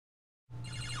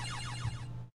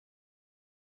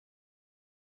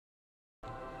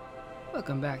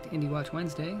Welcome back to Indie Watch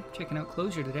Wednesday. Checking out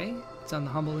Closure today. It's on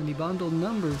the Humble Indie Bundle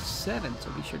number 7,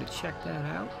 so be sure to check that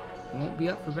out. It won't be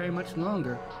up for very much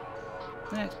longer.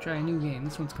 Let's try a new game.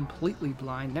 This one's completely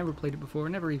blind. Never played it before.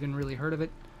 Never even really heard of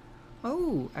it.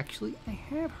 Oh, actually, I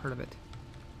have heard of it.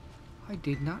 I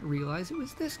did not realize it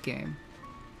was this game.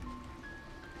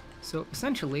 So,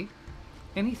 essentially,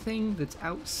 anything that's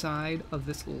outside of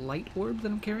this light orb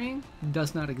that I'm carrying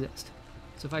does not exist.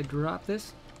 So if I drop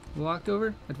this, walked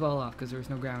over, I'd fall off because there's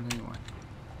no ground anymore.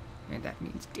 And that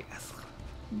means death.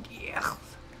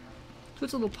 Death. So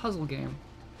it's a little puzzle game.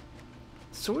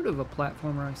 Sort of a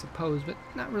platformer, I suppose, but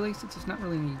not really, since there's not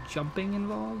really any jumping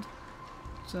involved.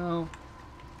 So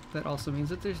that also means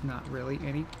that there's not really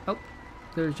any... Oh,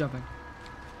 there's jumping.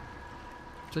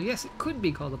 So yes, it could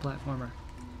be called a platformer.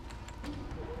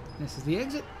 This is the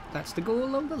exit. That's the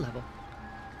goal of the level.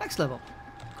 Next level.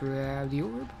 Grab the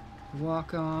orb,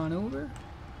 walk on over,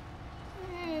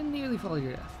 and nearly fall to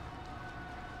your death.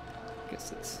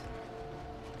 Guess it's...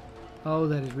 Oh,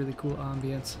 that is really cool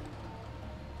ambience.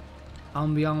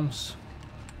 Ambiance.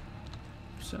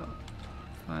 So,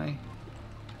 if I...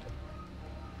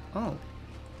 Oh,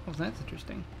 that's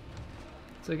interesting.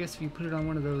 So I guess if you put it on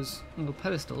one of those little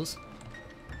pedestals,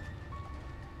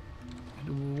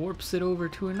 it warps it over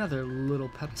to another little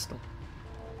pedestal.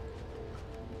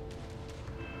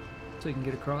 So you can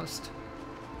get across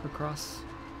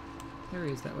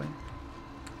areas that way.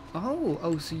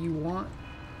 Oh, so you want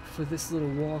for this little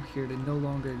wall here to no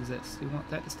longer exist. You want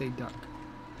that to stay dark.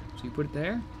 So you put it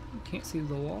there, you can't see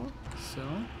the wall, so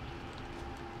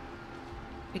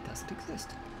it doesn't exist.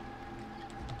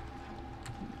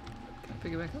 Can I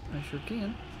pick it back up? I sure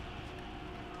can.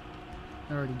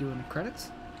 I'm already doing the credits,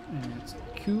 and it's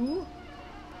cool.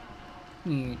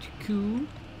 It's cool.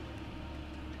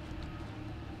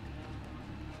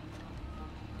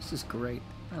 This is great.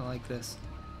 I like this.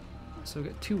 So I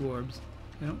got 2 orbs.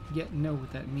 I don't yet know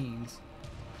what that means.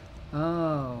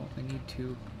 Oh, I need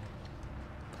to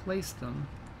place them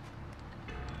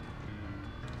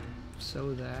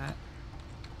so that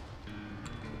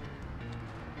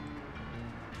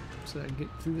I can get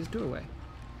through this doorway.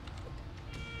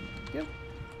 Yep.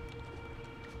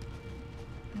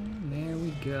 And there we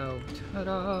go.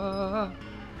 Ta-da!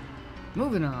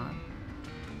 Moving on.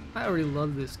 I already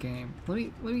love this game.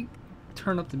 Let me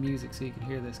turn up the music so you can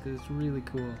hear this, because it's really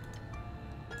cool.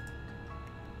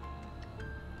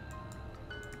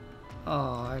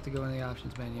 Oh, I have to go in the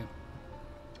options menu.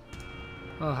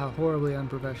 Oh, how horribly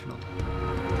unprofessional.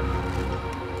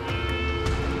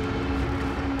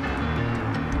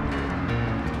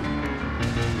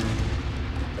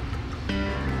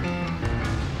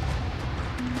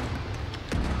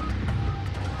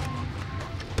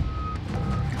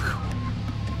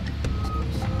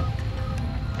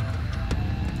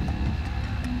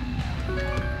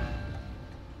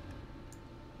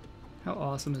 How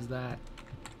awesome is that?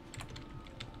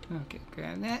 Okay,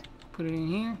 grab that, put it in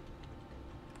here.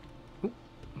 Ooh.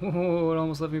 Oh, it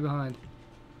almost left me behind.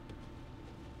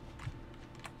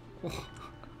 Oh.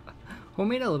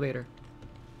 Homemade elevator.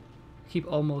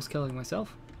 Keep almost killing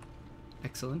myself.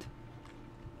 Excellent.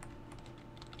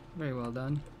 Very well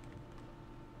done.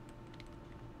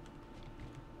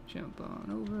 Jump on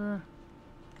over.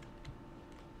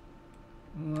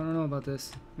 Oh, I don't know about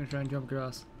this. I'm gonna try and jump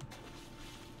across.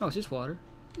 Oh, it's just water.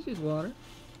 It's just water.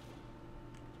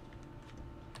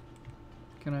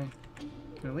 Can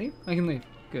I leave? I can leave.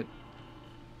 Good.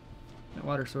 That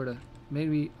water sort of made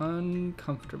me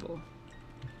uncomfortable.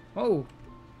 Oh!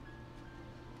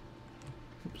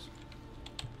 Oops.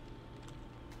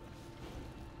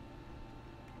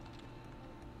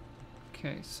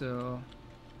 Okay, so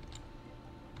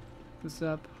this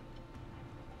up.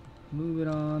 Move it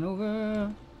on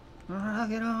over. Rock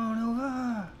it on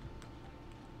over.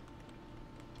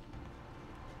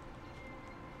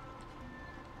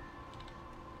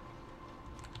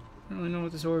 I don't really know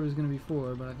what this orb is going to be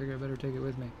for, but I figure I better take it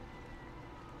with me.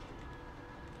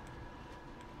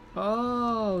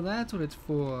 Oh, that's what it's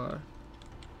for.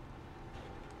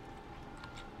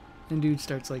 And dude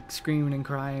starts like screaming and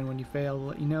crying when you fail to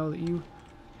let you know that you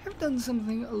have done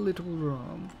something a little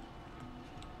wrong.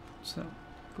 So,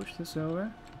 push this over.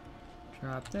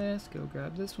 Drop this, go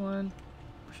grab this one.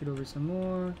 Push it over some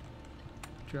more.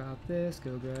 Drop this,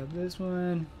 go grab this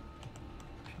one.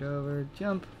 Push it over,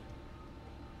 jump.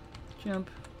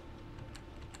 Jump.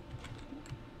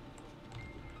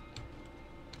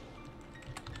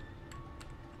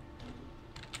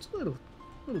 It's a little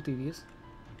tedious.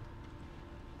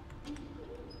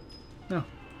 No,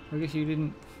 I guess you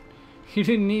didn't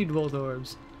need both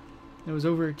orbs. It was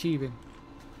overachieving.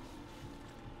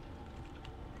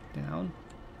 Down.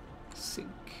 Sink.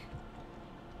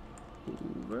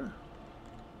 Over.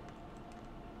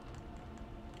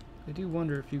 I do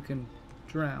wonder if you can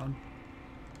drown.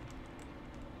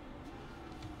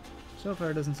 So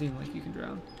far, it doesn't seem like you can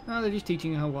drown. Oh, they're just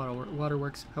teaching you how water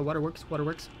works. How water works. Water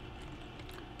works.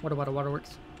 Water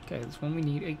works. Okay, this one we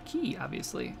need a key,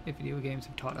 obviously, if video games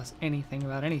have taught us anything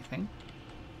about anything.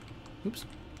 Oops.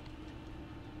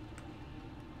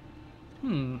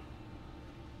 I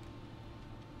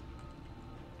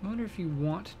wonder if you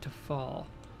want to fall.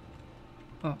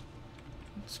 Oh,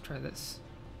 let's try this.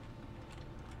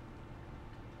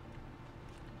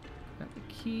 Got the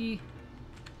key.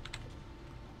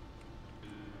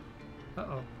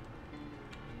 Uh-oh.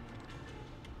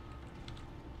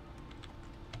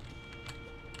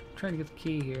 Trying to get the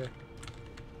key here.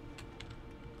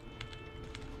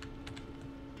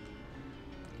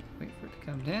 Wait for it to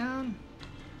come down.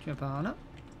 Jump on up.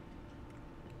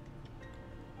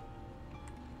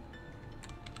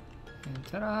 And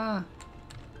ta-da!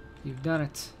 You've done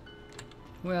it.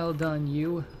 Well done,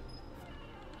 you.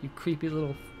 You creepy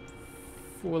little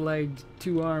four-legged,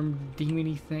 two-armed,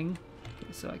 demon-y thing.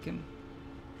 Okay, so I can...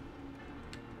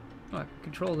 Oh, I can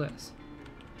control this.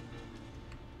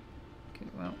 Okay,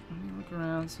 well, let me look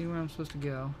around, see where I'm supposed to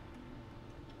go.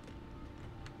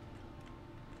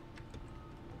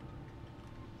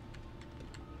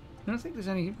 I don't think there's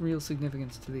any real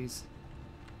significance to these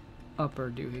upper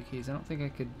doohickeys. I don't think I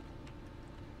could,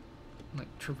 like,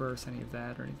 traverse any of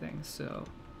that or anything, so...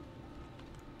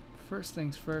 First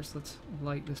things first, let's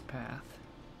light this path.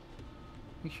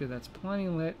 Make sure that's plenty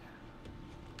lit.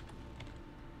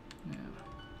 Now...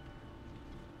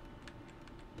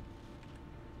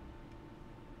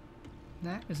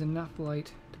 That is enough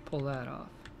light to pull that off,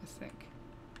 I think.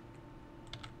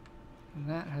 And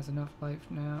that has enough light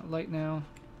now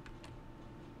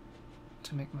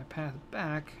to make my path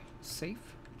back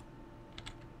safe.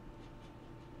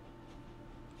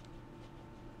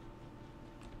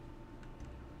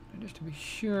 And just to be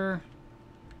sure,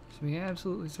 to be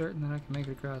absolutely certain that I can make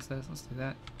it across this, let's do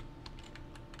that.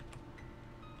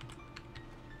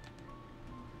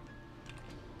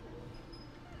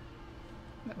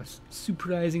 That was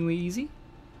surprisingly easy.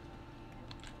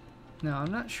 Now,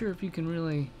 I'm not sure if you can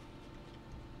really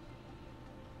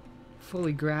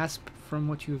fully grasp from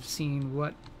what you have seen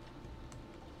what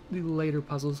the later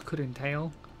puzzles could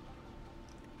entail,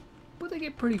 but they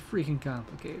get pretty freaking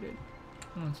complicated.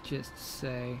 Let's just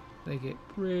say they get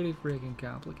pretty freaking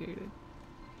complicated.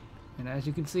 And as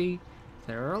you can see,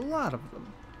 there are a lot of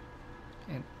them.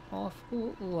 An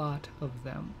awful lot of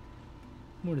them.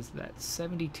 What is that,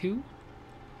 72?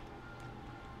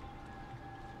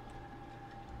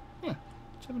 Yeah,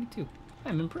 72.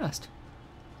 I'm impressed.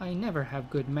 I never have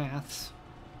good maths.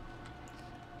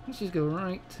 Let's just go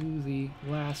right to the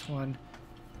last one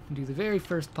and do the very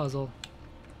first puzzle.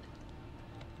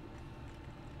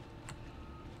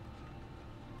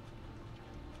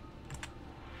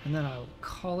 And then I'll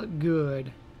call it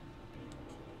good.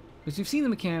 Because you've seen the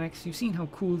mechanics, you've seen how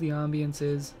cool the ambience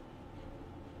is.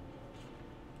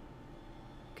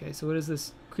 Okay, so what is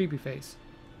this creepy face?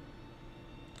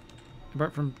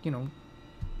 Apart from, you know,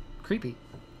 creepy.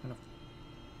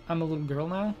 I'm a little girl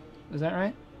now? Is that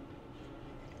right?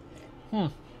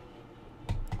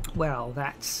 Well,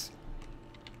 that's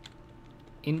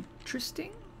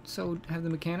interesting. So, have the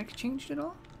mechanics changed at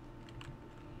all?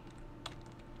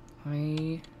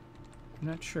 I'm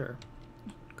not sure.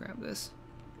 Grab this.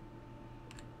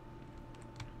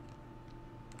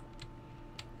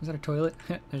 Is that a toilet?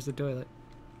 There's the toilet.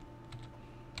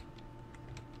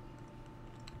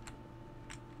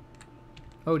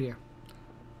 Oh dear.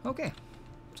 Okay.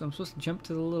 So I'm supposed to jump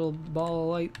to the little ball of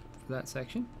light for that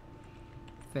section.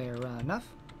 Fair enough.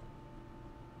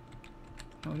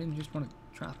 No, I didn't just want to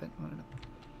drop it. I wanted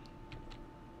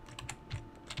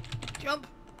to jump!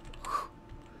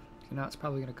 So now it's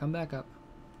probably going to come back up.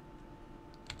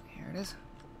 Here it is.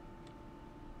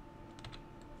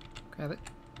 Grab it.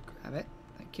 Grab it.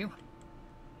 Thank you.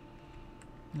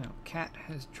 Now, Cat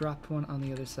has dropped one on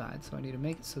the other side, so I need to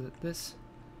make it so that this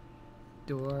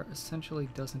door essentially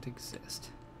doesn't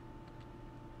exist.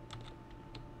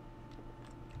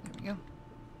 There we go.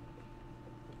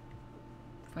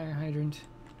 Fire hydrant.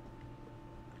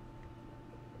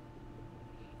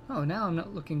 Oh, now I'm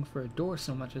not looking for a door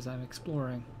so much as I'm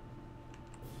exploring.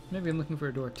 Maybe I'm looking for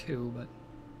a door too, but...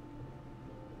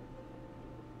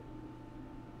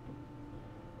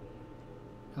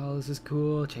 Oh, this is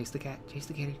cool. Chase the cat. Chase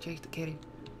the kitty. Chase the kitty.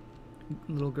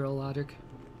 Little girl logic.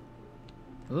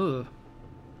 Ugh.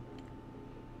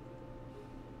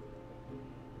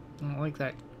 I don't like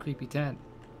that creepy tent.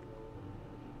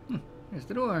 Here's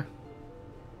the door.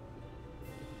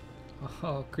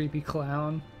 Oh, creepy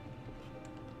clown.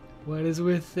 What is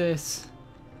with this?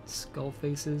 Skull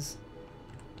faces.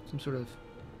 Some sort of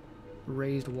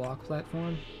raised walk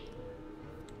platform.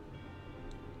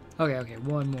 Okay, okay,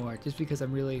 one more. Just because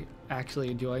I'm really actually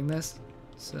enjoying this.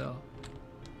 So.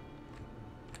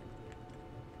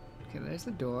 Okay, there's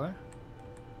the door.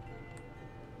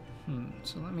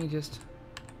 So let me just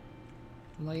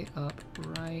light up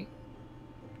right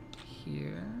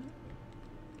here.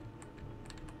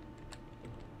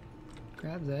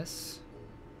 Grab this.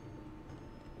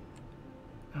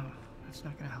 Oh, that's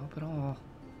not gonna help at all.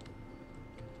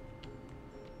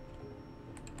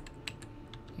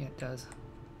 Yeah, it does.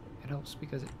 It helps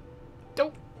because it...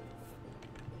 Don't!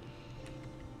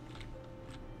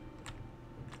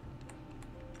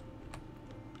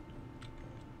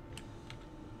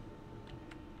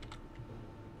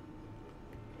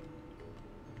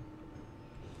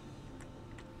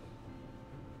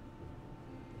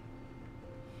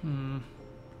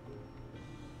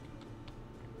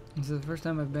 This is the first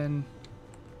time I've been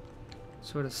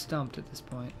sort of stumped at this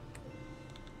point.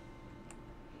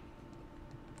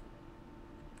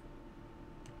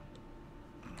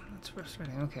 That's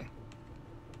frustrating. Okay.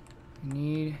 I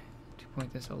need to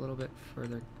point this a little bit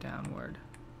further downward.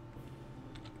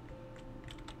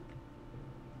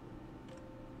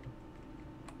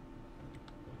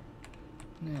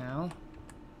 Now,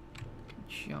 I can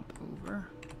jump over.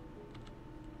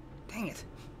 Dang it!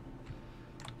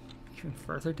 Even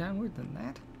further downward than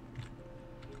that?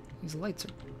 These lights are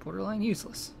borderline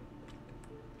useless.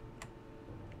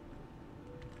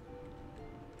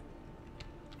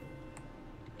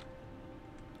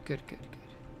 Good, good, good.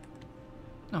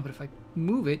 No, but if I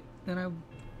move it, then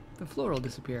the floor will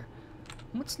disappear.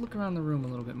 Let's look around the room a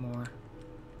little bit more.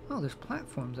 Oh, there's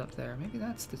platforms up there. Maybe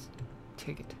that's the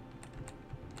ticket.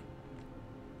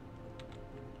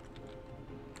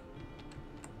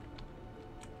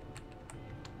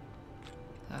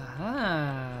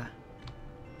 Aha!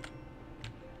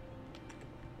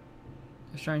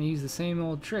 Just trying to use the same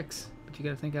old tricks, but you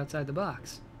gotta think outside the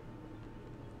box.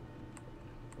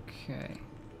 Okay.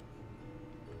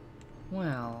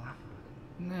 Well,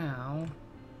 now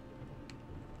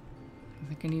I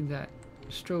think I need that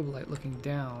strobe light looking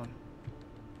down.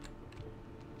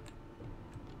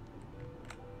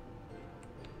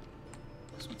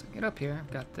 So once I get up here,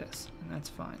 I've got this, and that's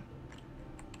fine.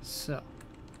 So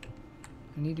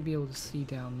I need to be able to see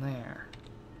down there.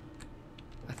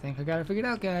 I think I got it figured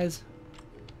out, guys.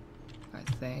 I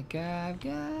think I've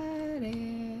got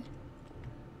it.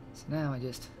 So now I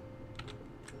just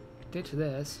ditch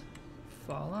this,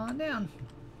 fall on down.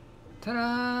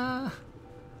 Ta-da!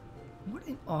 What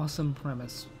an awesome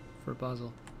premise for a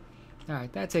puzzle.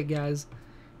 Alright, that's it, guys.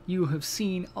 You have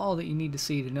seen all that you need to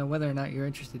see to know whether or not you're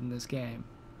interested in this game.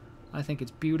 I think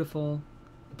it's beautiful.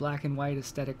 The black and white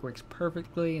aesthetic works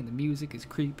perfectly, and the music is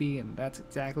creepy, and that's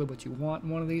exactly what you want in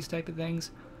one of these type of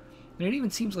things. And it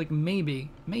even seems like maybe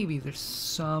there's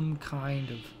some kind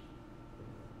of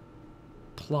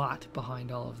plot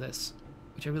behind all of this,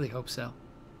 which I really hope so.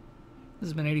 This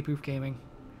has been 80 Proof Gaming.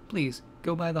 Please,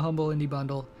 go buy the Humble Indie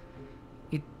Bundle.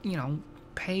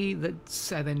 Pay the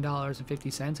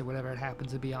 $7.50 or whatever it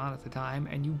happens to be on at the time,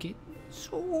 and you get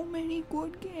so many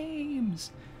good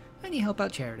games. And you help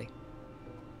out charity.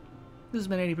 This has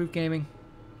been 80 Proof Gaming.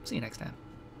 See you next time.